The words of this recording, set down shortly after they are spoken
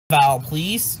Val,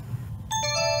 please.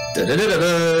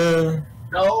 Da-da-da-da-da.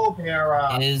 No,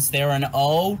 Para. Is there an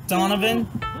O, Donovan?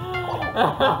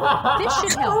 This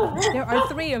should help. There are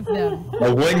 3 of them.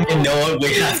 Well, wouldn't you know it,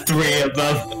 we have 3 of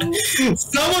them.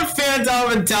 Someone fan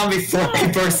out and tell me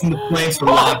 40 person flames from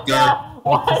Locker.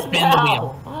 Spin the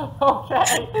wheel.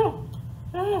 Okay.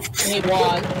 Hey,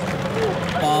 Juan.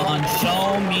 Come on,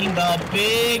 show me the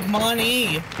big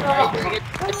money. No,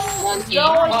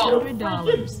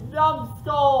 $100.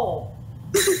 numbskull.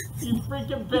 You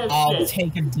freaking biscuit. I'll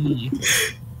take a D.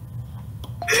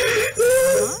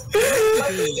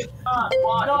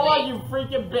 Noah, you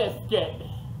freaking biscuit.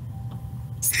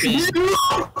 You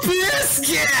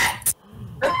biscuit!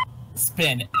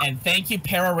 Spin, and thank you,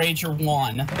 Para Rager 1.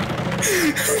 What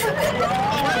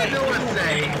did Noah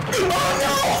say?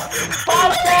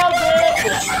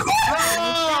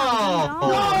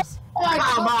 $5,000!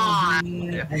 Come on!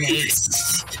 An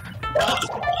ace.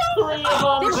 3 of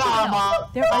them! This should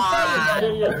help. There are 3 of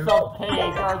them. You're so paid.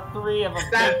 There are 3 of them.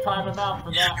 Big time amount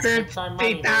for that. Big time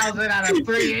money. 50,000 out of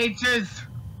 3 H's.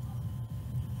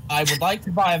 I would like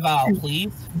to buy a Val,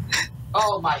 please.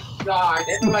 Oh my god,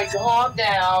 everybody calm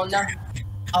down.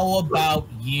 How about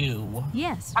you?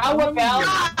 Yes. How about...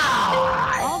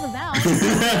 all the vowels?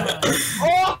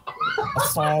 Oh! I'll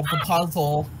solve the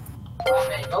puzzle.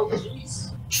 Oh,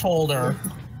 jeez. Shoulder.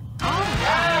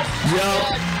 Yes!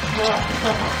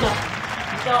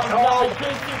 No, in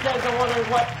case you guys are wondering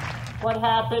what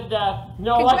happened,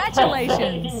 no,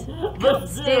 Congratulations. The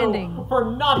Outstanding. zoo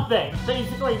for nothing.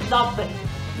 Basically nothing.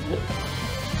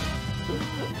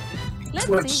 Let's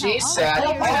What see she how said. all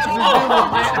the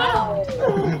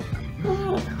players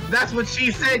do. That's what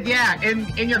she said, yeah, in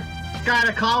your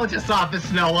gynecologist's office,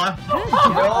 Noah.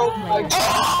 Good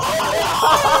job, players.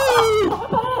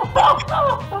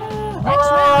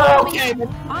 Next round. Okay, but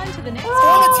On to the next the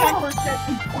round. tempers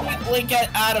completely get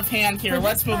out of hand here. For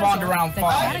Let's this move on to puzzle, round the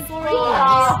 5.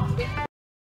 category is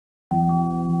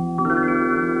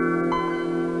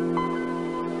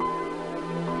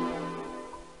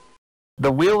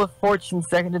The Wheel of Fortune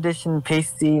 2nd Edition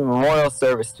Pasty Memorial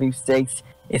Service Sweepstakes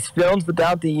is filmed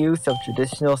without the use of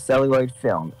traditional celluloid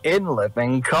film in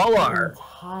living color.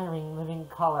 Tiring living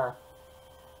color.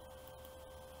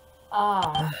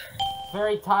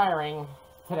 Very tiring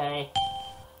today.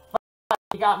 But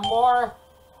we got more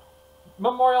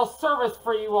memorial service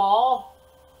for you all.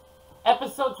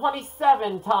 Episode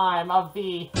 27 time of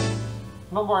the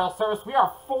memorial service. We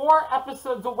are 4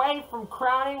 episodes away from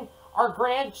crowning our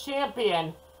grand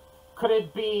champion. Could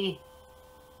it be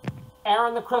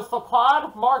Aaron the Crystal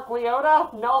Clod, Mark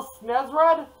Leota, Nels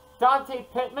Nesrud, Dante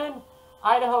Pittman,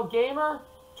 Idaho Gamer,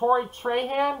 Tori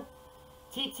Trahan,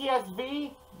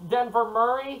 TTSV, Denver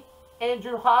Murray,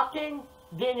 Andrew Hocking,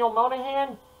 Daniel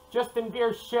Monahan, Justin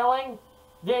Beer Schilling,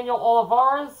 Daniel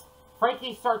Olivares,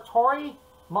 Frankie Sartori,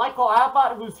 Michael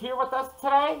Abbott, who's here with us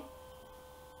today,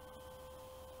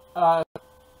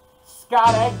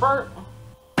 Scott Egbert,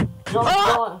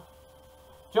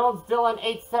 Jones Dillon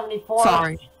 874.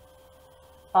 Sorry.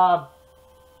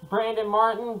 Brandon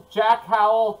Martin, Jack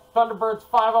Howell, Thunderbirds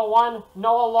 501,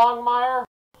 Noah Longmire,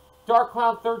 Dark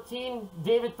Clown 13,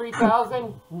 David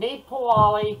 3000, Nate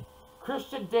Pawali,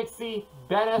 Christian Dixie,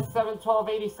 Ben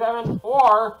S71287,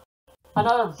 or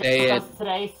another guest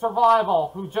today,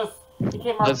 Survival, who just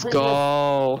became our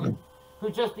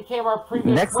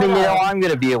previous Next winner. thing you know, I'm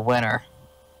gonna be a winner.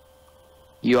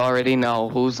 You already know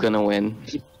who's gonna win.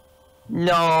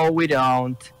 No, we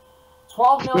don't.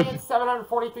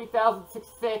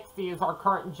 12,743,660 is our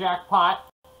current jackpot.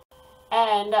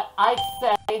 And I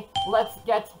say, let's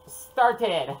get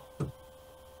started.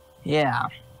 Yeah.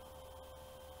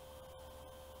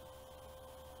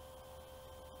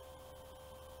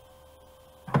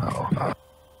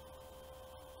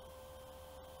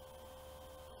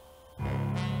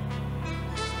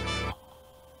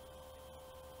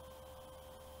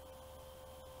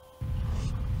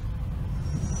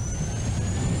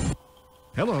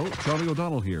 Hello, Charlie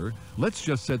O'Donnell here. Let's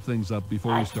just set things up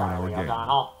before we start our game.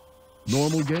 O'Donnell.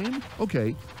 Normal game?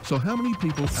 Okay, so how many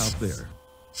people out there?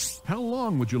 How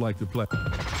long would you like to play?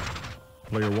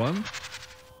 Player 1?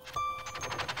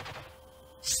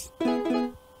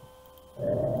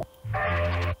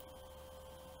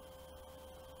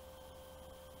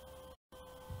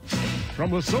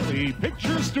 From the Sony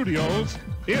Picture Studios,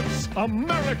 it's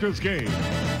America's Game.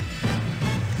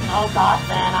 Oh God,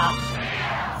 Vanna.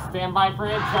 Stand by for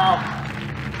intro.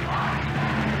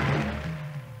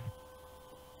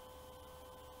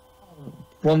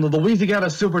 From the Louisiana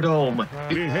Superdome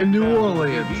in New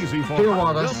Orleans, here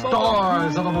are the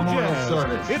stars of the memorial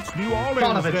service. It's New Orleans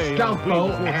Donovan Day.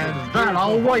 Scalpo and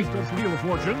Vanna White. Wheel of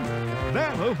Fortune.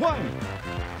 Vanna won.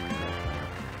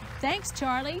 Thanks,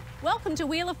 Charlie. Welcome to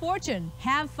Wheel of Fortune.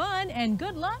 Have fun and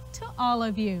good luck to all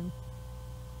of you.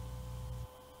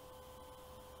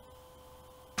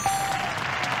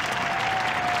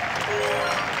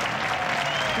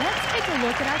 Let's take a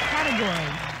look at our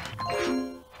category.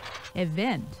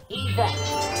 Event.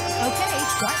 Okay,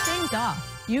 start things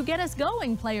off. You get us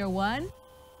going, player one.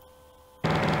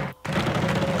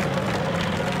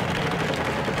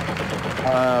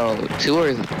 Oh, two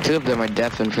of them are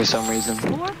deafened for some reason.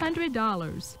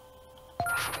 $400.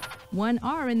 One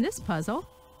R in this puzzle.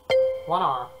 One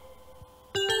R.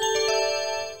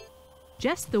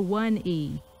 Just the one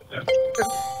E.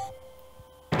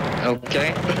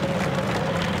 Okay.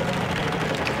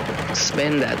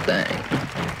 Spin that thing.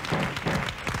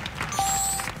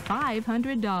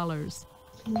 $500.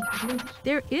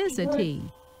 There is a T.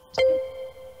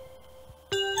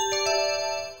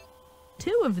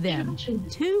 Two of them.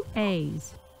 Two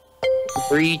A's.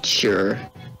 Preacher.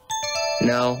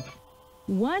 No.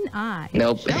 One I.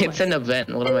 Nope. Show It's us. an event.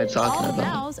 What am I talking All about?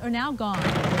 vowels are now gone.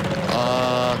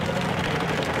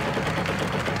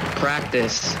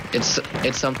 Practice. It's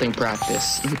something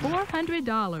practice.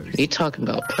 $400. Are you talking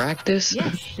about practice?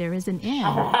 Yes, there is an N.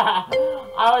 I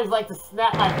always like to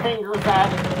snap my fingers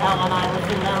at Alan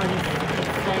Iverson whenever he's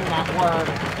saying that word.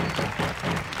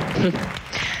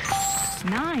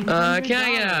 $900. Can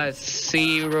I get a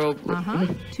zero?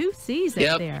 Two C's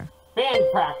Yep. up there. Band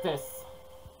practice.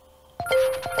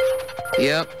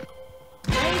 Yep.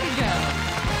 Way to go.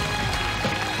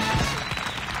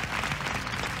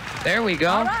 There we go.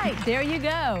 All right, there you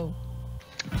go.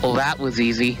 Well, that was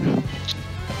easy.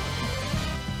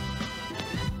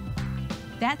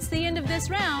 That's the end of this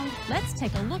round. Let's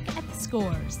take a look at the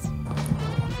scores.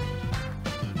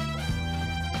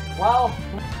 Well,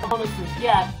 no bonuses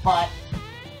yet, but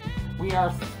we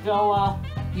are still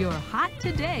You're hot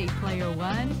today, player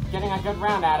one. getting a good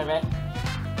round out of it.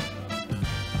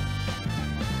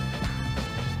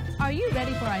 Are you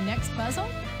ready for our next puzzle?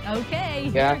 Okay,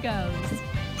 Yeah. here goes.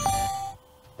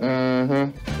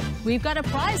 Mm-hmm. We've got a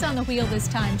prize on the wheel this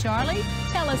time, Charlie.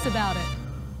 Tell us about it.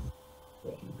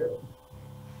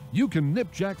 You can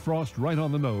nip Jack Frost right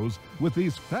on the nose with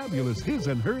these fabulous his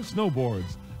and her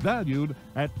snowboards, valued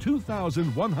at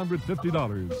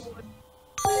 $2,150.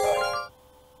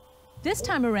 This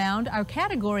time around, our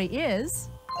category is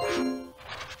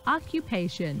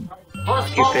occupation.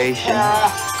 Occupation.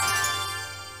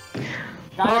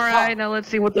 All right, now let's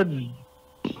see what the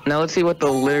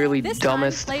literally This time,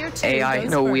 dumbest player two AI goes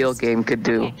in a wheel first. game could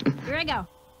do. Here I go.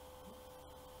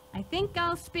 I think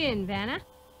I'll spin, Vanna.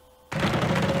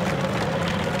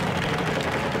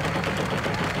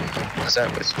 Was that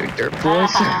Mr. Dirt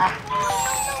Voice?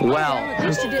 Well, At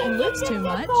least you didn't lose too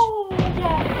much.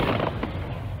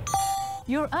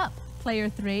 You're up, player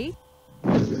three.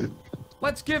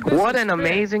 Let's give this what a an spin.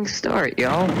 amazing start,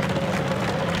 y'all.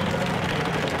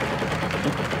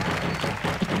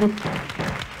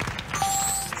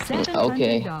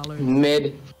 Okay, $700.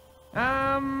 mid.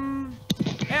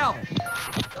 L.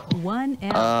 One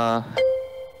L.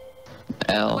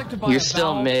 L. I'd like to buy You're a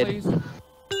still vowel, mid. please.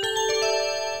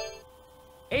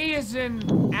 A is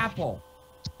in apple.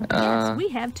 Yes, we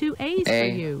have two A's A.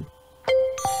 for you.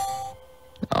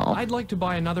 Oh, I'd like to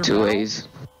buy another two vowel. A's.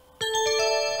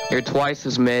 You're twice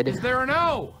as Is mid. there an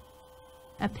O?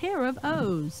 A pair of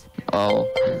O's. Oh,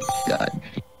 God.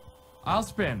 I'll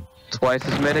spin. Twice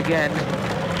as mid again.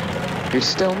 You're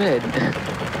still mid.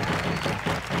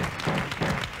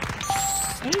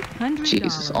 $800.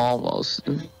 Jesus, almost.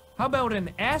 How about an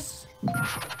S?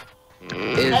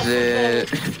 Is it?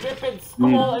 Stupid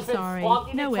school if it's Sorry,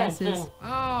 flunky no detention. S's.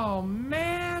 Oh,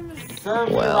 man. Serve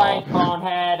you Well. right,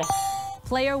 bonehead.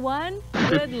 Player one,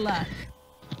 good luck.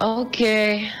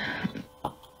 Okay.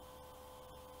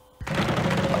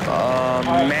 All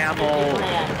right, 50 Mammal.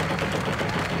 grand.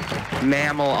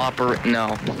 Mammal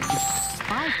no.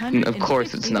 Of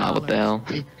course it's not. What the hell?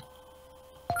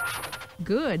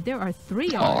 Good, there are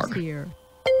three R. R's here.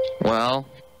 Well,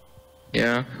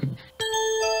 yeah.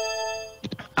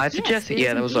 I suggested,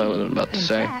 yeah, that was what I was about to In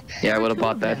say. fact, Yeah, I would have two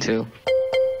bought of that them. too.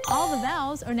 All the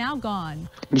vowels are now gone.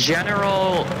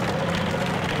 General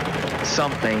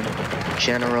something.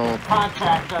 General.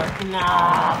 Contractor.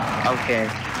 Nah. Okay.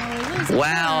 Oh, lose a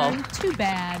Wow. turn. Too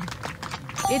bad.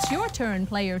 It's your turn,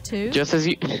 player two. Just as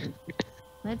you.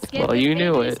 Let's get Well, this you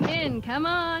knew baby it. spin. Come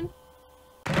on.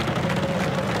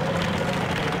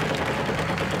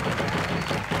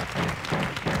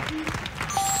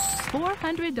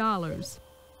 $400.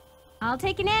 I'll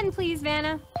take an N, please,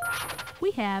 Vanna.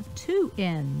 We have two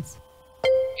N's.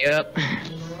 Yep.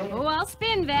 Oh, I'll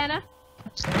spin, Vanna.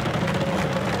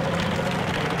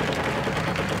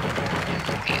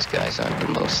 guys aren't the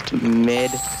most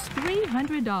mid.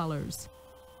 $300.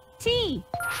 T.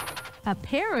 A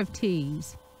pair of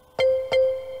T's.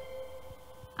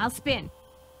 I'll spin.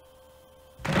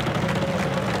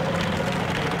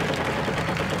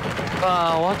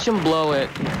 Watch him blow it.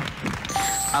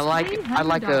 I like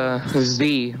a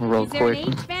Z real Is there quick.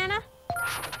 an H, Vanna?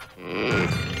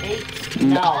 H?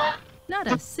 No.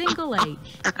 Not a single H.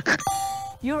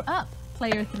 You're up,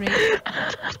 player 3.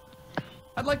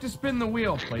 I'd like to spin the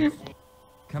wheel, please.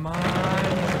 Come on.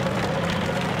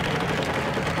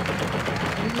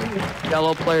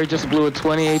 Yellow player just blew a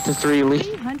 28-3 lead.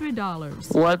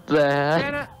 $300. What the heck?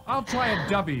 Vanna, I'll try a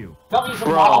W. W's a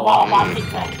Bro.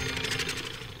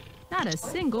 Not a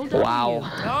single W. Wow.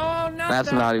 No, not That's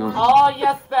that not even. Oh,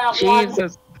 yes, that one.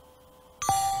 Jesus.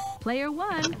 Player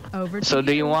 1, over to So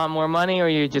do you want more money or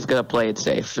you just gonna play it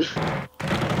safe? I'm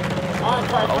gonna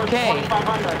try for Okay.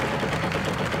 2,500.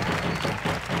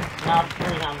 Now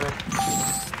 300.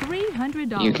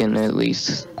 $300. You can at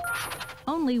least,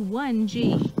 Only 1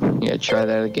 G. yeah, try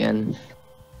that again.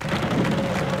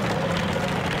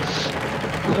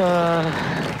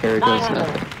 Here it goes, 900.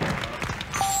 nothing.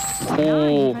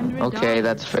 Ooh, $900. okay,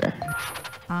 that's fair.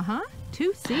 Uh-huh.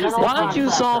 2 C's. General Why don't you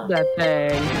solve that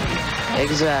thing?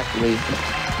 Exactly.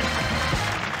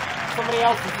 Somebody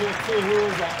else is here too. Who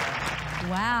is it?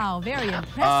 Wow, very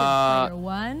impressive, player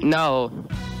 1. No,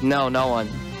 no one.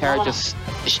 Harry just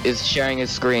is sharing his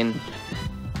screen.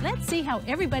 Let's see how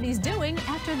everybody's doing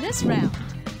after this round.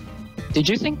 Did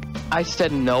you think I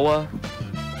said Noah?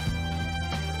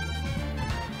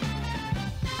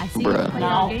 I see Bruh. you played No.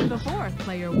 our game before,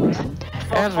 player 1.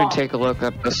 As we take a look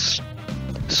at the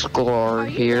score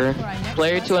here,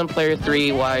 player 2 and player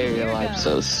 3, why are your lives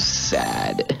so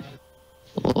sad?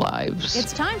 Lives.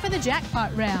 It's time for the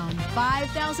jackpot round.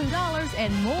 $5,000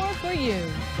 and more for you.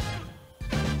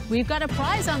 We've got a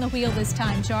prize on the wheel this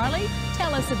time, Charlie.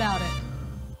 Tell us about it.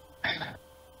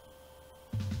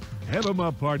 Head 'em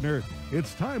up, partner.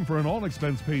 It's time for an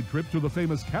all-expense-paid trip to the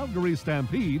famous Calgary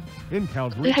Stampede in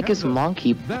Calgary, What the heck is Canada.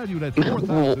 monkey? Valued at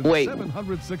Wait.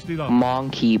 $4,760.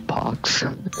 Monkeypox.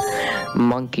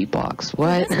 Monkeypox. For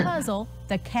What? this puzzle,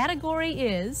 the category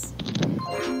is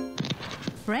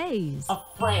phrase. A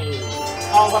phrase.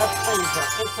 Oh, what a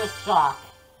phraser. It's a shock.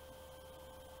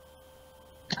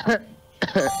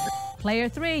 Player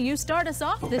 3, you start us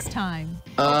off this time.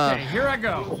 Okay, here I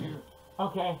go.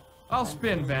 Okay. I'll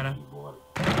spin, Vanna.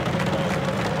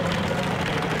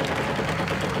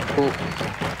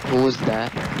 Who was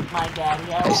that? My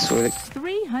daddy. I swear to...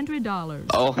 $300.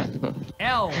 Oh.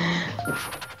 L.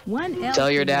 1 L. Tell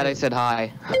your for dad you. I said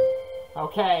hi.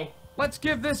 Okay. Let's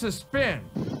give this a spin.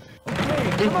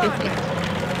 Okay, come on.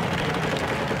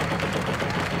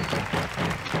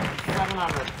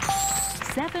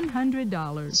 700.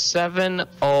 $700. 700.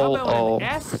 How about an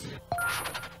S?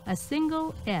 A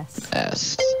single S.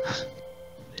 S.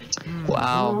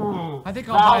 Wow. I think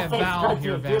I'll buy a Vowel vowel tastes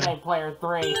here, good, do Vanna. they, player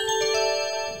 3?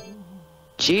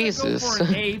 Jesus. Go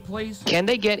for an A, please. Can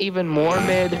they get even more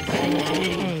mid?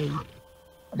 A.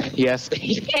 Yes, they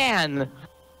can.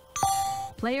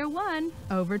 Player 1,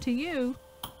 over to you.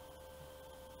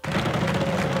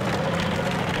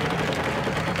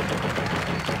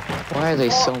 Why are they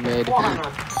so mid? 400.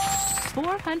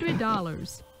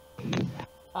 $400.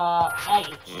 H.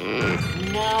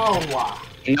 No.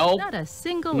 Nope. Not a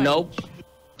single Nope. H.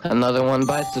 Another one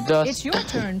bites the dust. It's your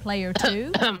turn, player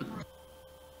 2.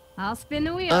 I'll spin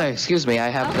the wheel. Oh, excuse me, I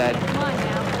have Okay, that come on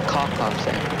now. cough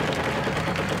thing.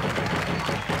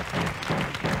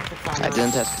 I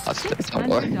didn't have to don't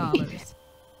worry. $600.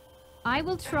 I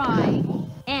will try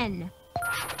N.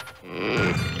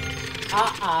 No.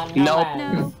 Nope.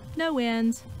 No, no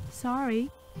ends. Sorry.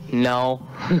 No.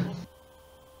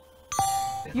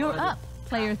 You're up,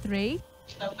 player 3.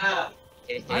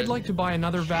 I'd like to buy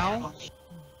another vowel.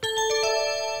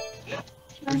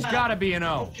 There's gotta be an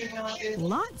O.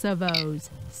 Lots of O's.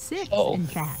 6, Oh. in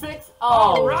fact. 6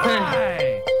 All O.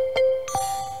 right.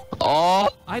 Oh.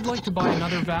 I'd like to buy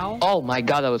another vowel. Oh my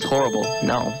god, that was horrible.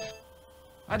 No.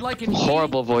 I'd like an E.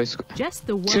 Horrible voice. Just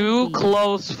the one. Too E.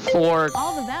 close for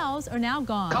All the vowels are now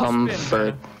gone.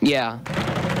 comfort. Yeah.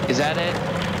 Is that it?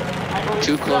 I believe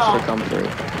Too close so. for comfort.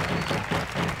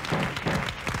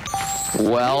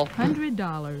 Well,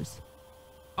 $100.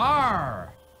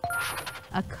 R.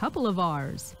 A couple of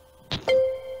R's.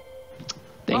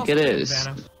 think I'll it spin, is.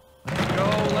 Vanna. Let's go.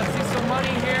 Let's see some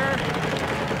money here.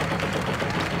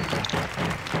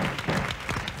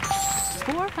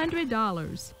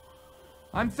 $400.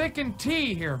 I'm thinking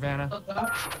T here, Vanna.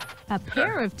 A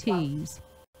pair of T's.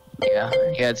 Yeah,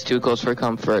 it's too close for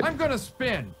comfort. I'm gonna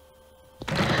spin.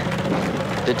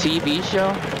 The TV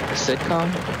show? The sitcom?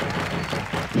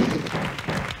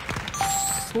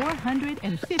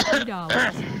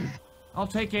 $450. I'll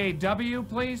take a W,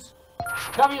 please.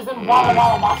 W's in Walla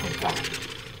Walla, Washington.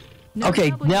 No Okay,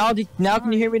 W. now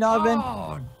can you hear me, Donovan?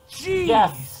 Oh, jeez.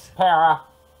 Yes, Para.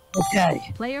 Okay.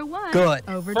 Player 1. Good.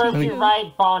 Over Serves to you you. right,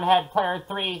 Bonehead. Player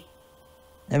 3.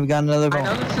 And we got another I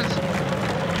one. know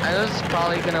this is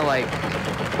probably gonna like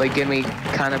get me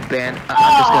kind of banned.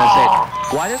 I'm just gonna say,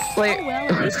 why does Oh,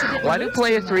 well, at least you didn't why do lose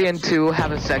player too 3 much. and 2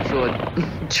 have a sexual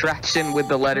attraction with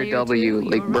the letter Player W? two,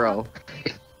 Like, you're bro.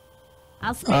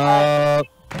 I'll spin. Para,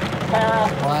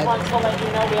 What? just want to let you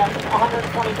know we have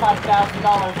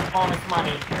 $125,000 in bonus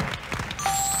money.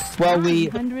 Well, we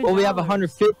have $100.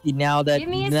 150 now that Give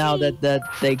me a C. that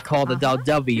they call the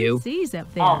W. C's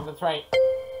up there. Oh, that's right.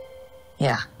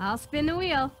 Yeah. I'll spin the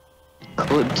wheel.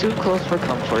 Too close for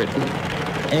comfort.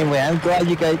 Anyway, I'm glad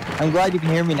you can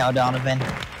hear me now, Donovan.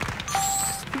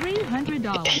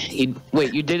 $300.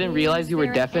 Wait, you didn't realize you were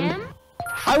Is there an deafened? M?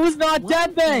 I was not One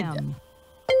deafened. M.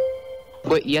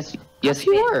 Wait, yes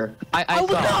you were. I was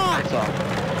saw. not. I saw.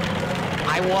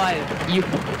 I was.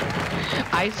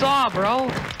 I saw, bro.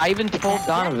 I even told That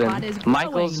jackpot is Donovan. growing.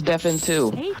 Michael's deafened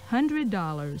too.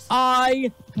 $800.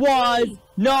 I was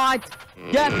not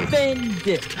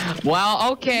deafened.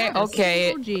 Well, okay. Not a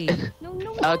single G. No,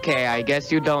 no. Okay, I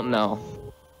guess you don't know.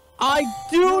 I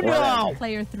do know.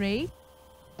 Player 3.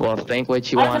 Well, think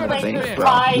what you I want can to make think, this bro.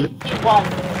 try. He was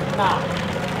not.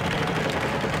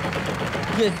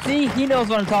 You see, he knows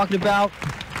what I'm talking about.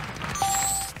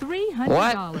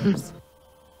 $300.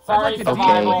 Sorry, Okay.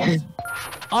 survival.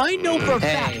 I know for a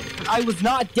Hey. fact I was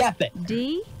not deafened.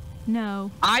 D? No.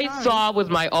 I Sorry. saw with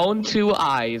my own 2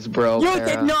 eyes, bro. You Farrah.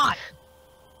 did not.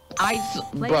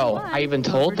 Bro, one. I even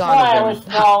told Boy, I wish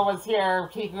Donovan. Noel was here.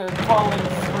 He could totally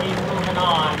scream moving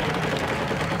on.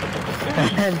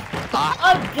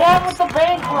 Again with the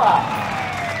bankrupt!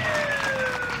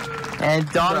 And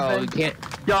Bro, Donovan can't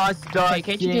just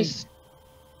you just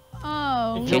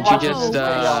Oh. Can't You're you just, watching this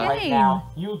video right shame. now.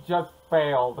 You just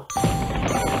failed.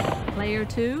 Player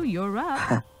 2, you're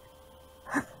up.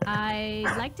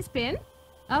 I'd like to spin.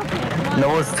 Okay, come on.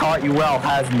 Noah's taught you well,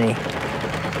 hasn't he?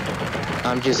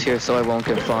 I'm just here so I won't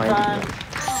get fined. Turn.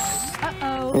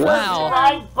 Uh-oh. Wow.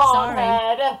 Right, Sorry.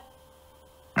 bonehead.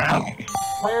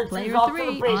 Player Player 2's off to three,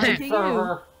 the basic on to you.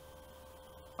 server.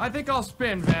 I think I'll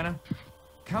spin, Vanna.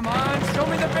 Come on, show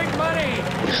me the big money.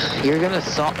 You're gonna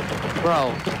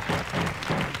bro.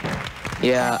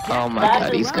 Yeah, oh my Back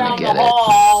god, is he's down gonna the get it.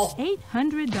 hall.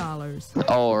 $800.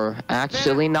 Or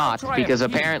actually not, because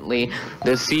apparently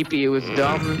the CPU is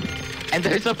dumb and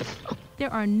there's a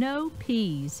There are no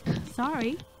P's.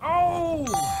 Sorry. Oh!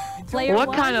 Player What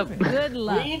 1, kind of- good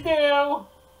luck. We do.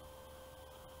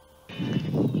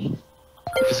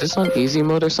 Is this on easy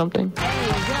mode or something?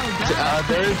 Hey, well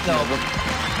done.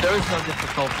 There is no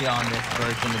difficulty on this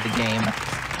version of the game.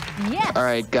 Yes.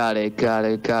 Alright, got it,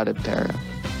 Para.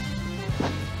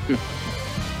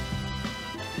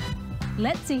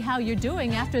 Let's see how you're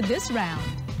doing after this round.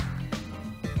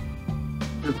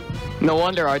 No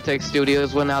wonder Artec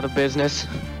Studios went out of business.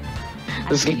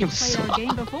 This I think game you've played our sucks.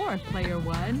 game before, Player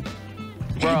 1.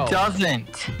 Bro. It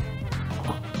doesn't.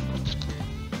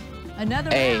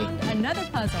 Another Hey. round, another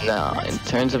puzzle. No, Let's in check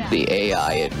terms it of out. the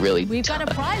AI, it really We've got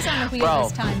a prize on the wheel Bro.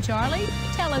 this time, Charlie.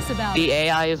 Tell us about The it.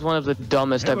 AI is one of the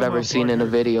dumbest I've Heaven ever up, seen in a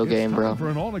partners. video It's game, time bro. for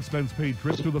an all-expense-paid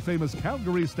trip to the famous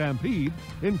Calgary Stampede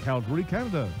in Calgary,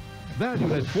 Canada.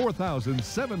 Valued at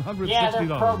 $4,760. Yeah, they're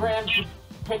programmed to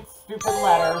pick stupid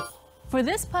letters. For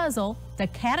this puzzle, the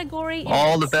category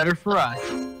All is the better for us.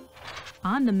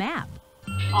 on the map.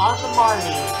 On the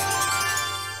Marty.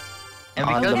 And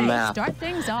On because the Okay, map. start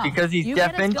things off. Because he's You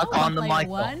get us deafened, going, on the Player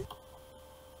Michael. 1.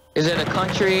 Is it a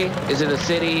country? Is it a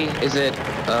city? Is it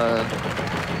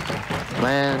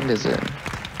land? Is it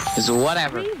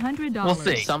whatever? $300. We'll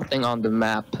see. Something on the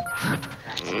map.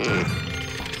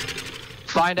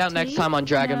 Find out next time on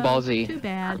Dragon No, Ball Z. Too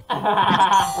bad.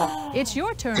 It's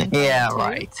your turn. Yeah, Player 2.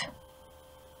 right.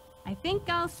 I think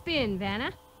I'll spin,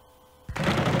 Vanna.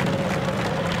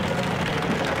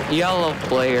 Yellow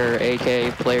player,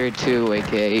 aka player 2,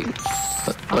 aka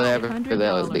whatever the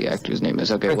hell the $500. actor's name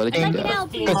is. Okay, what did you Like an got? L,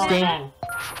 please. Christine.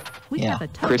 We Yeah. have a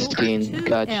total Christine, of 2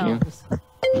 got you. L's.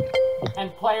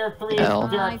 And player 3 is L.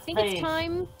 Dirk I think it's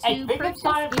time to I think purchase it's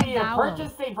time for a you to vowel.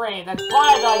 purchase a brain. That's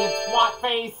why I got you, twat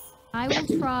face. I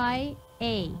will try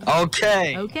A.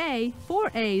 Okay. Okay,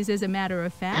 4 A's as a matter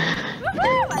of fact.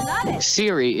 Woohoo! I love it.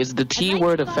 Siri, is the T I'd like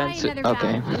word to buy offensive? another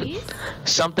Okay. vowel, please.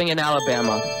 Something in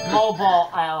Alabama. Mobile,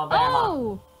 Alabama.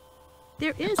 Oh!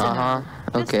 There is Uh-huh,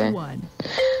 Just okay. the one.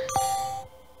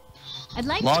 I'd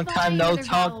like Long to buy time no another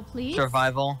vowel, talk. please.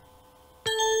 Survival.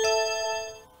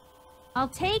 I'll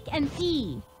take an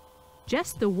E.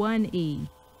 just the 1E.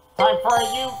 Time for a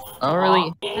you. Oh,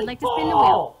 really? I'd like to spin the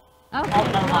wheel. Okay, Oh,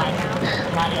 never mind.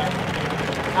 Not yet.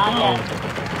 Not yet.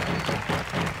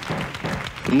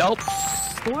 Nope.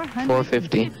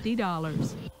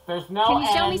 $450. There's no Can you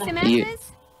show me end. some You-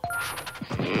 S's?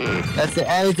 That's the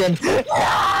Edison.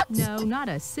 No, not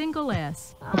a single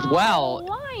S. Well,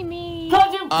 Why me?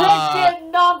 Cause you picked it,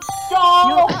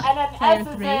 numbskull, and an Player S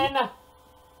is three. in.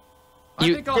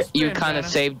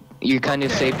 you kind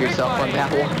of saved yourself on that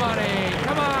one.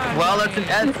 Come on. Well, that's an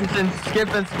Edison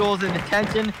skipping schools in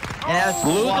detention, and that's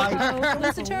Blue why.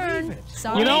 Lose a turn.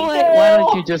 Sorry. You know what? Why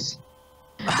don't you just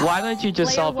Player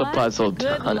solve the one, puzzle?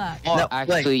 good luck. Oh, No,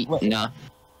 actually, wait. no.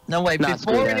 No, wait. Nah,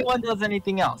 screw Before that. anyone does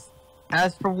anything else,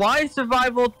 as for why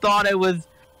Survival thought I was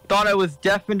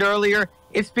deafened earlier,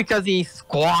 it's because he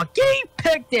Squawky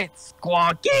picked it.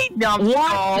 Squawky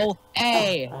numbskull.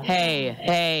 Hey,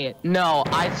 no,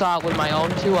 I saw it with my own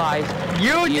 2 eyes.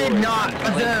 You did not.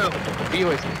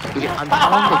 Viewers, I'm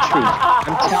telling the truth.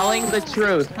 I'm telling the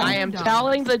truth. I am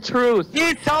telling the truth.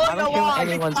 He's telling a lie.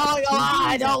 He's telling a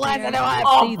lie. Don't listen to him.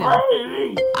 See them.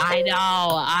 I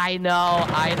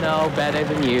know better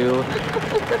than you.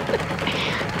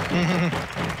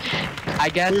 I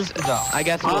guess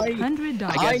 $100.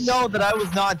 I know that I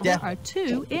was not There deaf. are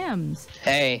 2 M's.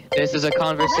 Hey, this is a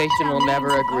conversation we'll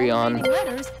never agree on.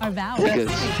 Letters are vowels.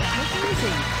 Because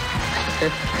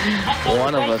And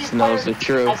one of thank us you, knows the players-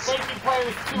 truth. And thank you,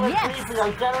 players 2 and Yes. 3, for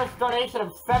your generous donation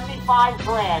of 75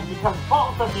 grand, because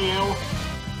both of you.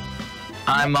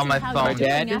 I'm on my How's phone. it doing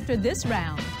Dad? after this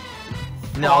round?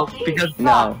 No, because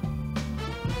No.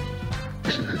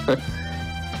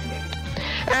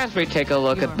 As we take a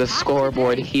look at the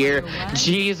scoreboard here,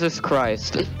 Jesus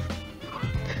Christ.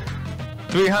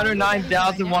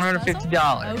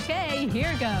 $309,150. Okay,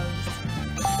 here goes.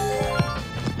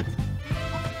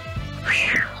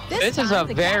 This is a time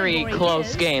the very category close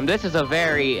is game. This is a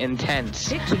very intense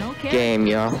Fictional character. game,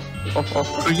 y'all.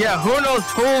 Yeah, who knows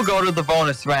who'll go to the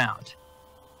bonus round?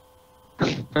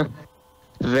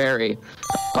 Very.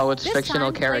 Oh, it's This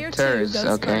fictional time, player two characters. goes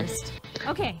Okay. first.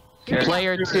 Okay. here we go.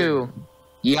 Player 2,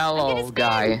 yellow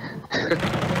guy.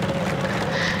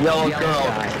 Yellow Yellow girl.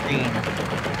 guy.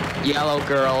 Yellow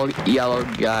girl, yellow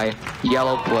guy,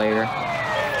 yellow player.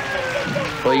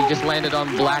 Well, you just landed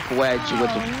on black wedge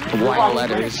with white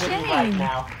letters. Right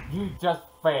now, you just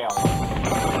failed.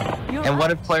 You're And what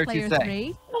up, did player two say?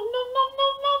 three.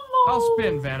 I'll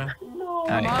spin, Vanna.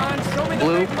 Come on, show me the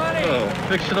Blue. big money. Oh,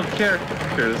 fictional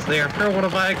characters. They are One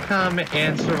of Viacom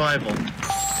and Survival.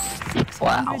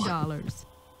 $600.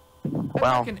 I'd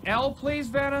like an L, please,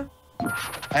 Vanna.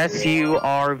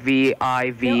 SURVIVA.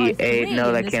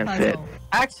 No, that can't fit.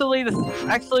 Actually,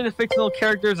 the fictional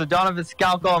characters are Donovan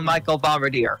Scalco and Michael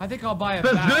Bombardier. I think I'll buy a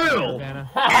Bazoo! Vanna.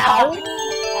 And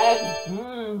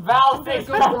Val's Okay,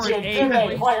 go for it, expression Abe, today,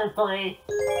 please. player 3.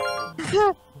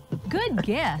 Good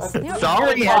guess. There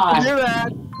Sorry, I had to do that.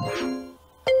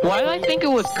 Why did I think it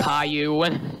was Caillou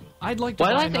when? I'd like to Why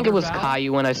did buy I think it was another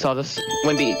Caillou when I saw this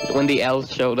when the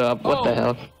elves showed up? What the Oh.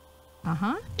 hell?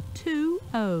 Uh-huh. 2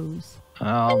 O's.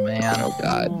 Oh man. Oh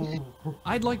God.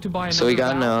 I'd like to buy another So we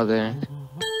got vowel. another.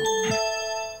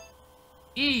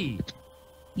 E.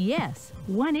 Yes.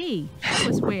 1E. Show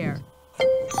us where.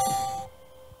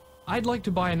 I'd like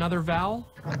to buy another vowel.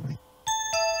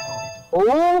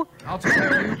 Oh, I'll take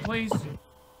a U, please.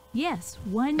 Yes.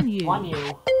 1U.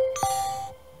 1U.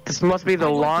 This must be the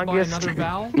I'd like to buy longest another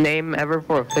vowel. name ever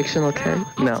for a fictional character.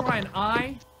 I'll No. try an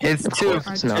I. it's two. course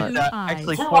it's not.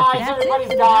 Actually, Two four. eyes, That's everybody's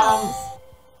it. got 'em.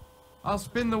 I'll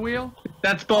spin the wheel.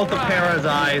 That's both of Para's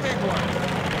eyes. Big one.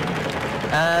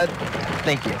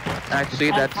 Thank you.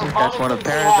 Actually, that's one of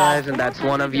Para's eyes, and that's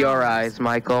one of your eyes,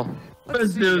 Michael.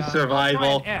 Let's do see,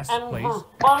 survival. try an S, And please. for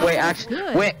bonuses, Wait, actually,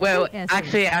 Good. wait. Two S's.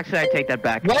 Actually, I take that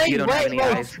back. Wait, You don't have wait, any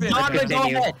wait. eyes. Donovan, go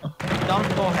Continue. ahead.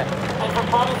 Donovan, go ahead. and for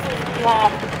bonuses, we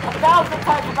have 1,000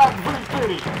 types about Blue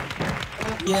Beauty.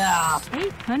 Yeah.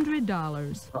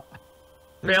 $800.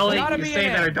 Really? Gotta You be say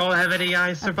an that I N. don't have any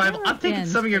eyes? Survival? I'm taking N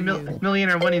some of your for you.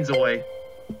 millionaire winnings away.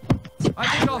 I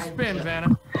think I'll spin,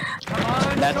 Vanna. Come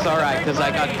on. That's show me the alright, big because I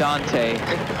got money. Dante.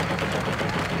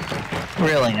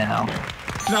 Really now.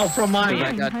 No, from I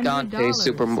mine. got Dante $900.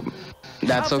 Super.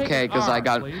 That's I'll take okay, an because R,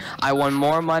 please. I won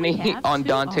more money Have on two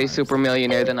Dante Rs. Super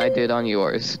Millionaire than I did on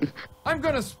yours. I'm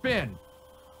gonna spin.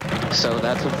 So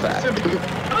that's a fact.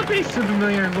 Dante Super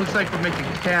Millionaire looks like we're making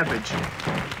cabbage.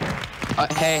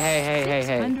 Hey.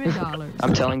 $600.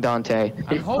 I'm telling Dante.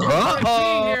 I'm hoping for a T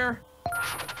here.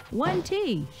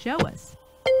 1T. Show us.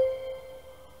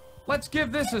 Let's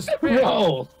give this a spin.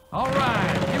 Whoa! All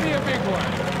right, give me a big one.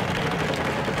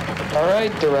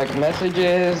 Alright, direct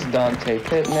messages. Dante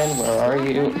Pittman, where are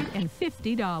you?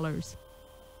 $150.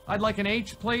 I'd like an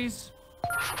H, please.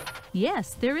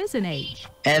 Yes, there is an H.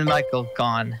 And Michael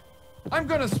gone. I'm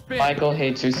gonna spin. Michael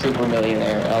hates your super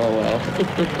millionaire, lol.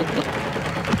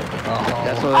 Oh.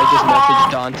 That's what I just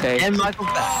messaged Dante. And Michael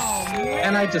back.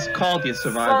 And I just called you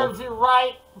survival. Serves you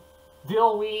right,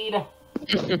 Dillweed.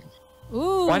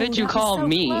 Ooh, Why did you that was call so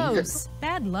me? close.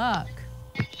 Bad luck.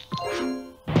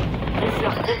 Here's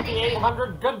your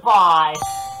 5,800 goodbye.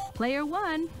 Player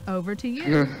 1, over to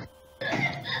you.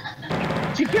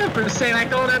 What you get for saying I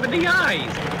don't have any eyes?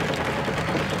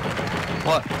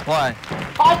 What?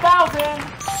 5,000.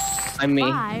 I'm me.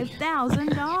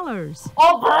 $5,000.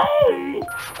 Oh,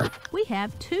 babe. We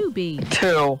have 2 Bs.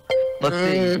 2. Let's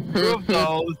see. 2 of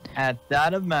those at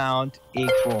that amount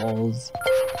equals.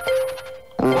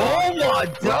 Oh my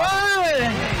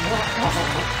god!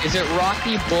 Is it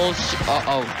Rocky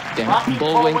oh damn. Rocky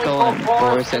Bullwinkle and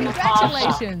Boris and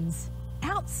Congratulations.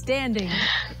 Outstanding.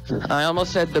 I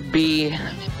almost said the B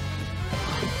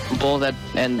bull that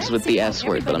ends with the S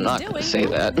word, but I'm not gonna say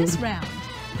that. This round.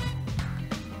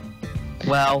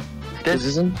 Well, This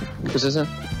isn't?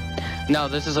 No,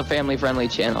 this is a family-friendly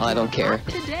channel. I don't care.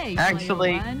 Today,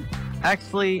 actually,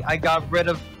 I got rid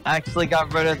of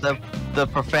the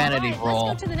profanity rule.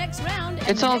 Let's go to the next round.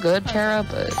 It's all good, Kara,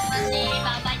 but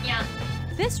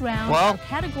This round, Well, our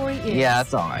category is yeah,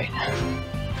 it's alright.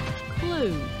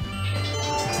 clue.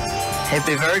 Hey,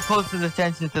 pay very close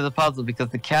attention to the puzzle because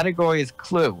the category is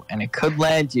clue, and it could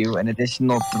land you an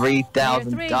additional Player 3, you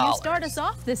 $3,000. start us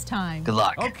off this time. Good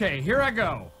luck. Okay, here I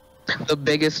go. the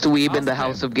biggest dweeb in the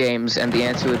house of games, and the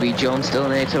answer would be Jones still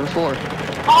in 874.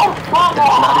 Oh, come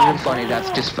That's on. not even funny, that's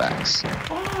just facts.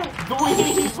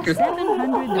 Dweeb.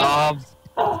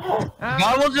 $700.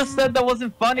 Garble just said that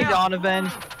wasn't funny, Donovan.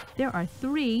 There are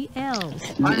 3 L's.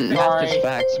 That's just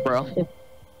facts, bro.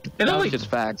 That's just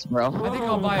facts, bro. I think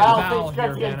I'll buy a Well, vowel things here,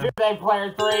 got to get Vanna. today,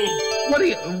 player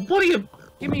 3. What are you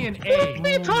Give me an A. what are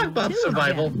you talking about,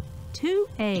 survival? 2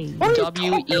 A's.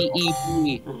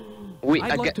 W-E-E-P.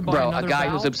 I'd like to buy Bro, a another guy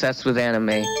vowel. who's obsessed with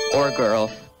anime. Or a girl.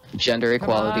 Gender Come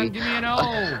on, equality. give me an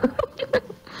O.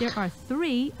 There are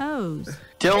 3 O's.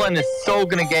 Dylan is so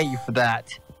gonna get you for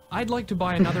that. I'd like to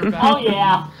buy another vowel. Oh,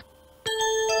 yeah.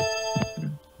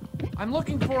 I'm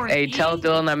looking for an Hey, E. tell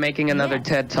Dylan I'm making another Yes,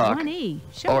 TED Talk. 1 E.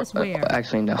 Show us where.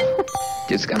 Actually, no.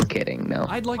 Just, I'm kidding, no.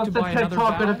 I'd like What's to the buy TED another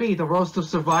Talk vowel. gonna be? The roast of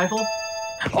survival?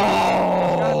 There's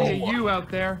gotta be a U out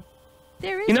there.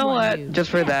 There is You know one what? U. Just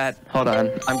for Yes. that, hold on.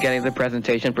 I'm getting the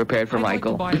presentation prepared for I'd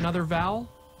Michael. like to buy another vowel.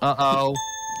 Uh-oh.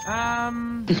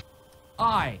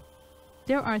 I.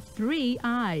 There are 3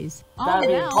 I's. All Gotta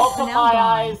be vowels both are of now my gone.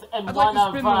 eyes and I'd like one to of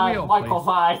spin the wheel, Michael's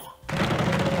please. eyes.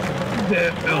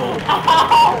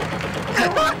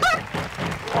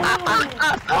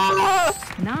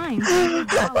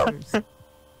 $900.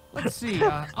 Let's see.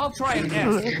 I'll try an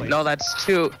S, please. No, that's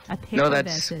two. A pair No, of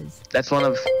that's S's. one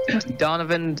of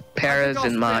Donovan, Paris, I'll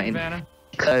and spin, mine. Vanna.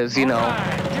 Cause you know,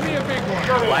 Alright, give me a big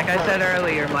one. like I said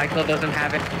earlier, Michael doesn't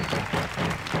have it.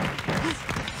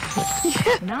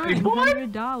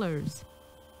 $900.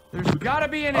 There's gotta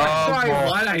be an S. Sorry, boy.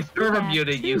 what? I server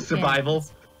muted you, survival.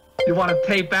 You want to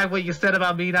take back what you said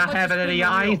about me not I'd like to having spin any the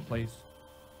wheel, eyes? please.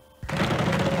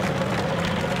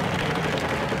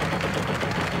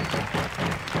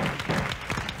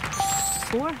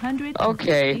 $450.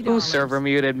 Okay, who server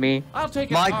muted me? I'll take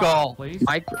an Michael. R, please.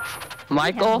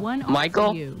 Michael? One offer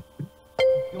Michael? you. You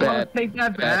want Bet. to take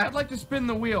that I'd back? like to spin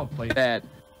the wheel, please. Bet.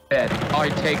 I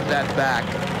take that back.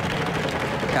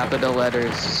 Capital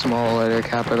letters, small letter,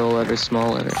 capital letter,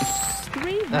 small letter.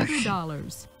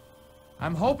 $300.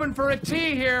 I'm hoping for a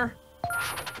T here.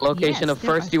 Location Yes, of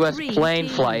there first are U.S. 3 plane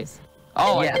T's. flight.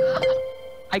 Oh, Yeah.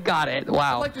 I got it. I'd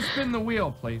Wow. like to spin the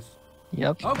wheel, please.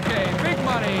 Yep. Okay, big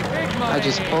money, big money. I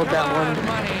just pulled Come that on, one.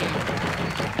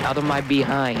 money. Out of my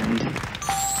behind.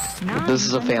 This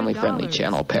is a family-friendly $900.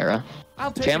 channel, Para.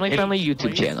 I'll take Family-friendly an H, YouTube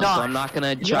please. channel, so I'm not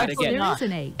gonna try to Yes, there get. is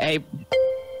an H.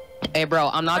 Hey, bro,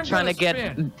 I'm not I'm trying to gonna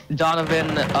get spin. Donovan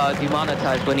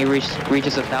demonetized when he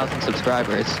reaches 1,000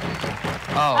 subscribers.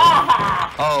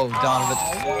 Oh, Donovan.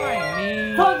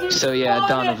 Why me? So yeah,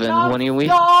 Donovan, when you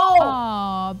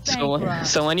Oh, so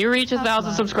bankrupt. when you reach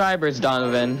 1,000 subscribers,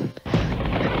 Donovan,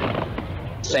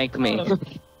 thank me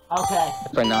Okay.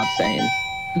 for not saying.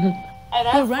 And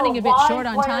as We're running for a bit why short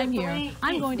on player time here. 3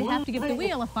 I'm keeps going to have to give the losing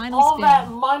wheel a final all that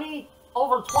spin. money,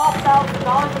 over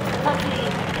 $12,000 in Kentucky.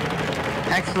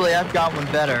 Actually, I've got one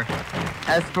better.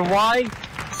 As for why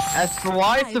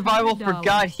Survival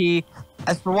 $500.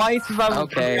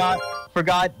 Okay.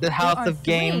 forgot the House are of 3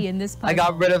 Game. in this I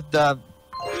got puzzle. rid of the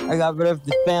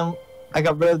I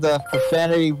got rid of the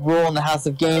profanity rule in the House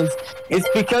of Games. It's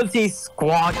because he's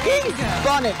squawking.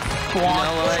 Fun it, You know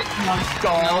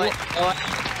what?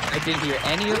 I didn't hear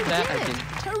any of that. I didn't.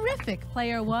 Terrific,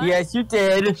 player one. Yes, you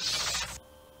did.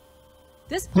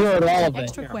 This You heard all of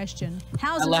extra it. question.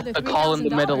 How's I left the call in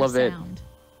the middle of it.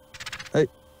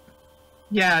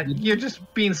 Yeah, you're just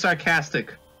being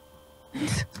sarcastic. You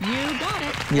got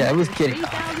it. Yeah, it was kidding.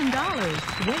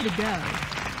 $3,000. Way to go.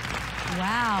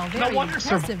 Wow, very No wonder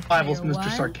impressive, Survival's player Mr. one.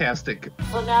 Sarcastic.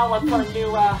 So now what's our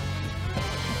new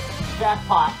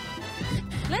jackpot?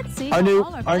 Let's see Our how new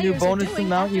all our new players are bonus doing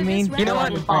amount, after you this mean? You know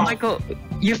what, round. Michael?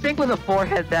 You think with a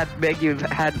forehead that big you've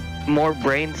had more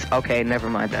brains? Okay, never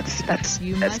mind. That's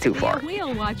You that's must too be far. a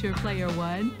wheel watcher, player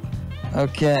one.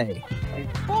 Okay.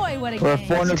 Boy, what a We're game.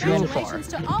 400 grand. Congratulations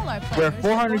to all our players. We're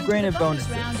 400 Going grand to in the bonus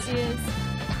bonuses. round is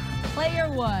player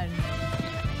one.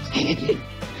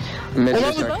 Mr.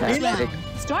 Bonus Sarcastic. round.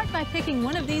 Start by picking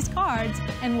one of these cards,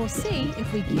 and we'll see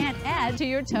if we can't add to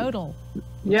your total.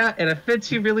 Yeah, and it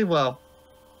fits you really well.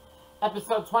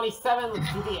 Episode 27,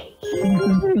 let's do the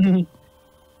H.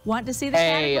 Want to see the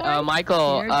Hey, category?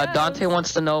 Michael, Here goes. Dante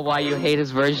wants to know why you hate his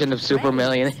version of Super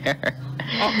Millionaire.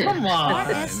 Oh, come on.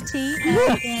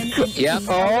 R-S-T-L-N-E. Yep.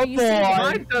 Oh, You see boy. it.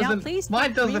 Mine Now doesn't, please mine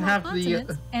pick three doesn't more have the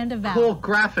consonants and a vowel. cool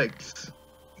graphics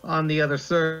on the other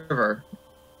server.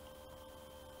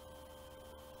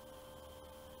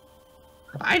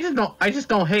 I just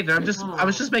don't hate it. I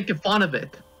was just making fun of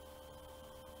it.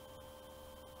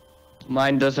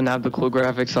 Mine doesn't have the cool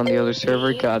graphics on the other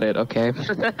server. Got it. Okay.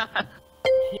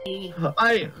 It's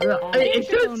Here's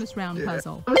your just, bonus round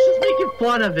puzzle. I was just making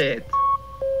fun of it.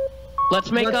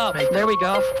 Let's make up. There we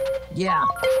go. Yeah.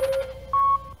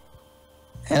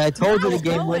 And I told you the How's it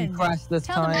game going? wouldn't crash this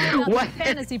Tell them time. about What? the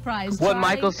fantasy prize, What Charlie.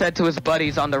 Michael said to his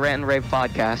buddies on the Rant and Rave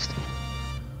podcast.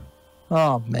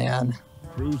 Oh man.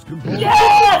 Cruise control.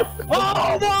 Yes!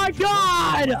 Oh my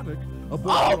God!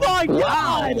 Oh my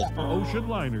God! Ocean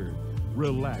liner.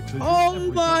 Relax. as you Oh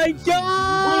every my time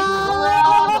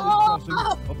God!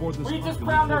 aboard the We just sparkling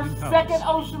crowned our floating second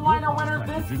palace. ocean liner winner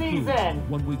this Package includes season.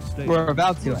 1 week stay. We're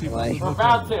about to, Fantasy anyway. Hotel. We're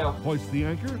about to. Hoist the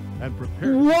anchor and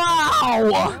prepare. Wow!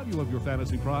 The value of your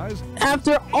fantasy prize.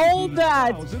 After all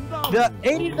that, $80,000. the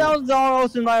 $80,000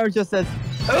 ocean liner just says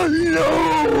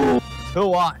hello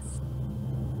to us.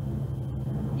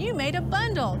 You made a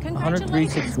bundle. 103.60.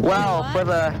 Congratulations. Well, for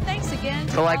the Thanks again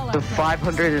for like all the our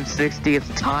players.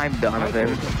 560th time,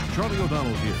 Donovan. Charlie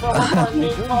O'Donnell here. So what's our new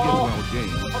Before we get to total our game,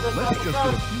 for this let's just get a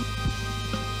episode? few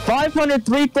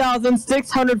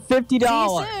 $503,650. See you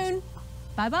soon.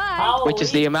 Bye-bye. Which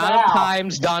is the amount of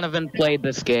times Donovan played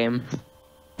this game.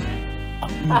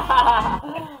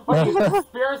 What, you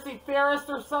conspiracy theorist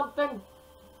or something?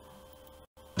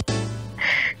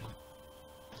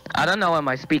 I don't know, am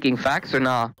I speaking facts or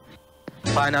not?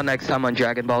 Find out next time on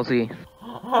Dragon Ball Z.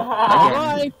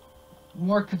 Alright.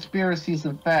 More conspiracies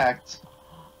than facts.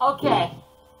 Okay.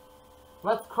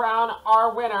 Let's crown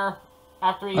our winner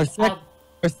after he Our, had...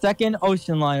 our second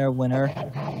ocean liner winner.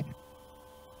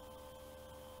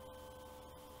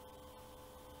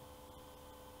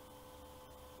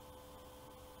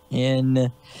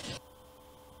 In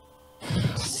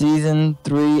season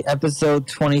 3, episode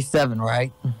 27,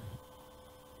 right?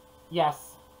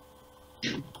 Yes.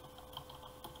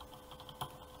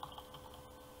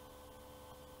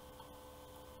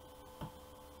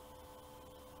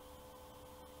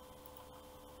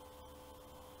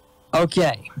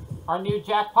 Okay, Our new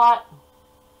jackpot?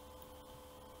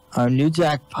 our new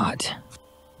jackpot.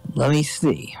 Let me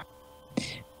see.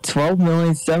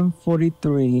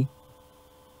 12,743,000.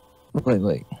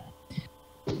 Wait.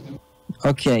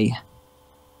 Okay.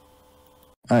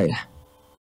 Alright.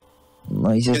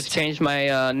 Let me Just changed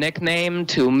my nickname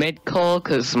to Midcole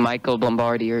because Michael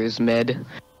Bombardier is mid.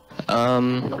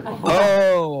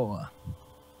 Oh!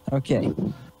 Okay.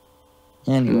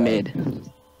 Anyway. Mid.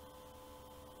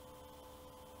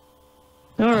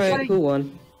 Alright, who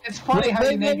won? It's funny how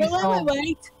you made me so...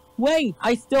 Wait,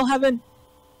 I still haven't...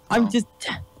 I'm just...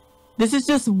 This is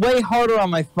just way harder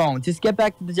on my phone. Just get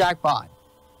back to the jackpot.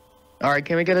 Alright,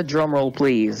 can we get a drum roll,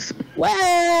 please?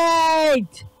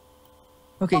 Wait!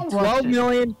 Okay, Don't rush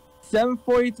it.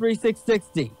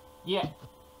 12,743,660. Yeah.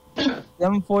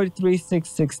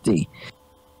 743,660.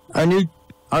 Our new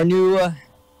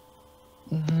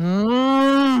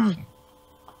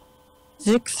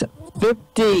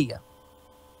 650.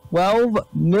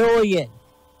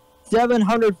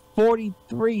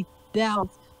 12,743,000.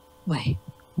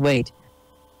 Wait.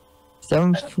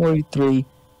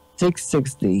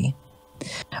 743,660.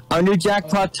 Our new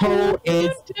jackpot total is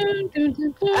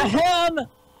ahem.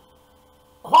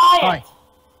 Quiet!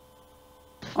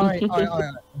 Alright.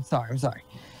 I'm sorry.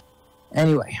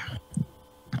 Anyway,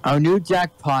 our new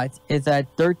jackpot is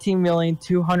at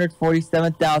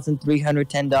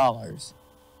 $13,247,310.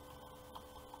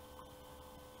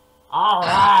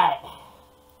 Alright.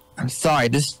 I'm sorry,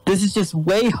 this is just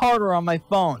way harder on my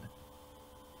phone.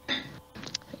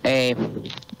 Hey,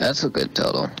 that's a good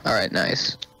total. Alright,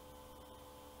 nice.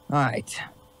 Alright.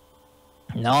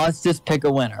 Now let's just pick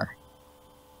a winner.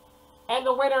 And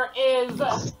the winner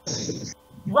is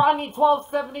Rodney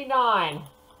 1279.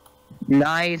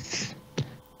 Nice.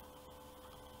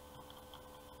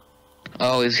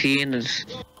 Oh, is he in his...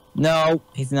 No,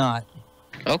 he's not.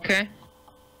 Okay.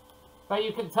 But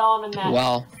you can tell him in that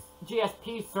Well,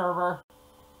 GSP server.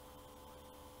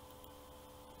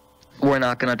 we're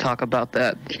not gonna talk about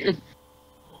that.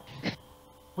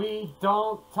 We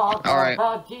don't talk Alright.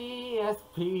 about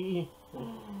GSP.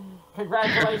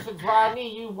 Congratulations,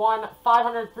 Rodney. You won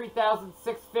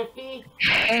 $503,650.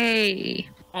 Hey!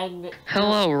 And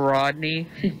Hello, Rodney.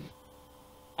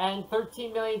 and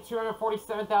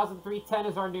 $13,247,310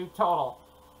 is our new total.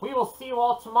 We will see you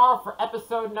all tomorrow for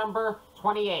episode number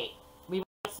 28. Leave a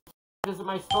like, visit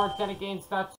my store at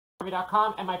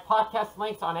denetgames.com and my podcast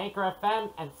links on Anchor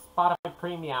FM and Spotify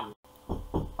Premium.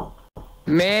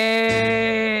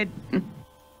 Mid.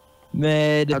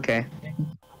 Mid. Okay.